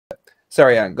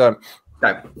Sorry, Ant, go on.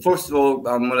 Okay. First of all,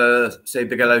 I'm going to say a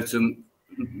big hello to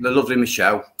the lovely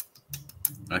Michelle.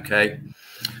 Okay.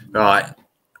 Right.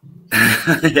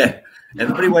 Yeah.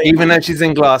 Everybody wait. Even though she's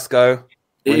in Glasgow,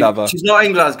 we love her. She's not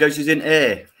in Glasgow. She's in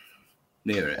Ayr.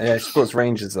 Near it. Yeah, she supports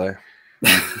Rangers, though.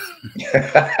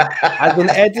 As an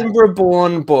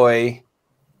Edinburgh-born boy,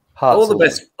 all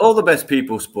the best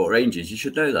people support Rangers. You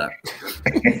should know that.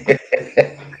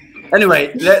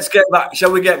 Anyway, let's get back.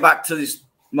 Shall we get back to this?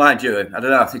 Mind you, I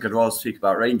don't know. I think I'd rather speak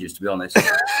about Rangers, to be honest. Let's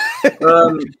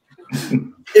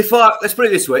put it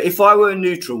this way: if I were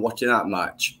neutral watching that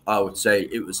match, I would say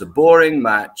it was a boring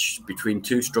match between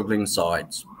two struggling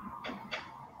sides.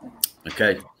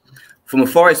 Okay, from a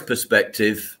Forest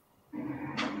perspective,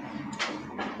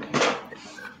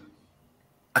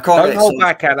 I can't. Don't hold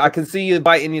back, Ed. I can see you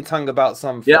biting your tongue about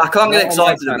something. Yeah, I can't get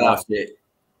excited about it.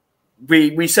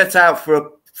 We set out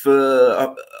for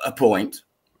a point,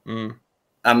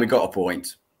 and we got a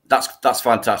point. That's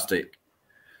fantastic.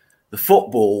 The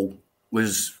football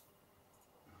was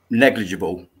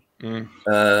negligible.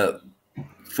 From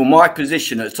my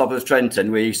position at the top of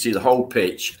Trenton, where you see the whole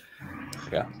pitch,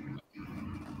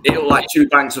 it looked like two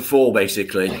banks of four,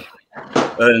 basically.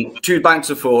 Two banks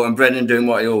of four, and Brendan doing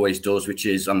what he always does, which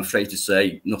is, I'm afraid to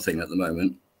say, nothing at the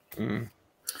moment.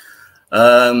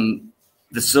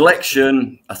 The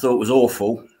selection, I thought, was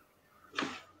awful.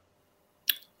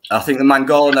 I think the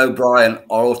Mangala and O'Brien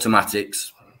are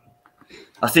automatics.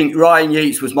 I think Ryan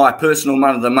Yates was my personal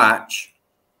man of the match,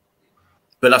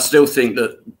 but I still think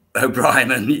that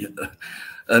O'Brien and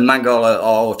Mangala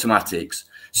are automatics.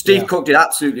 Steve Cook did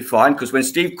absolutely fine, because when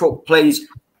Steve Cook plays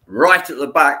right at the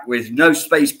back with no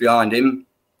space behind him,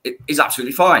 he's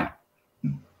absolutely fine.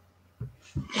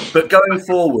 But going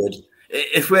forward,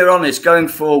 if we're honest, going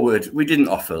forward, we didn't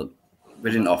offer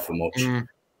much.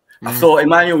 I thought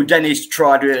Emmanuel Dennis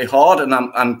tried really hard, and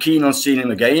I'm keen on seeing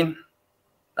him again.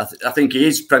 I think he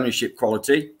is Premier League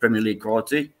quality.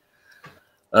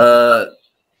 My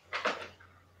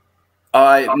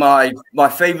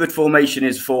favourite formation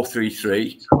is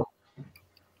 4-3-3,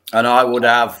 and I would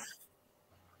have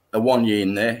a Wanye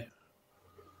in there.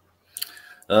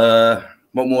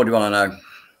 What more do you want to know?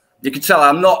 You can tell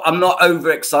I'm not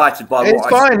overexcited by what it's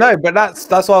fine, no, but that's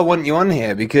why I want you on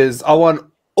here, because I want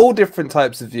all different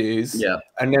types of views. Yeah.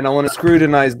 And then I want to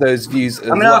scrutinize those views as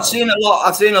well. I've seen a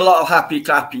lot of happy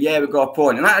clappy, yeah, we've got a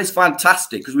point. And that is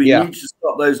fantastic, because we need to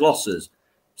stop those losses.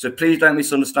 So please don't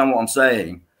misunderstand what I'm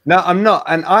saying. No, I'm not.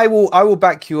 And I will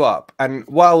back you up. And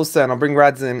what I was saying, I'll bring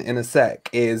Rads in a sec,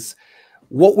 is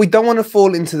what we don't want to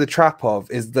fall into the trap of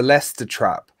is the Leicester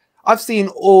trap. I've seen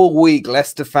all week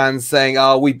Leicester fans saying,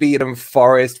 "Oh, we beat them,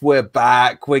 Forest. We're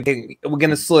back. We're going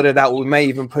to sort it out. We may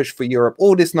even push for Europe."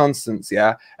 All this nonsense,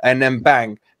 yeah. And then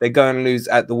bang, they go and lose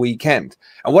at the weekend.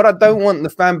 And what I don't want the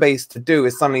fan base to do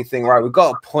is suddenly think, right, we've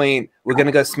got a point. We're going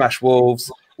to go smash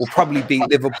Wolves. We'll probably beat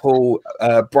Liverpool,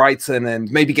 Brighton,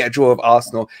 and maybe get a draw of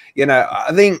Arsenal. You know,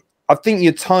 I think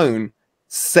your tone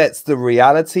sets the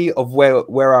reality of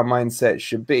where our mindset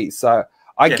should be. So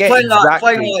I get playing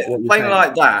exactly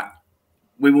like that,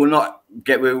 we will not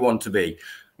get where we want to be.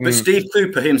 But Steve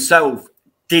Cooper himself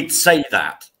did say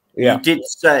that. Yeah. He did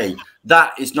say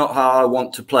that is not how I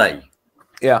want to play.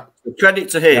 Yeah. So credit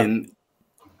to him.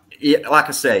 Yeah. Like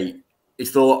I say, he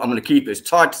thought, I'm going to keep it as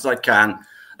tight as I can,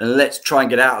 and let's try and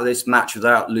get out of this match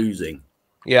without losing.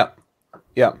 Yeah.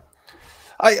 Yeah.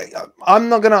 I'm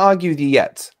not going to argue with you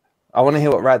yet. I want to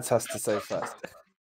hear what Rads has to say first.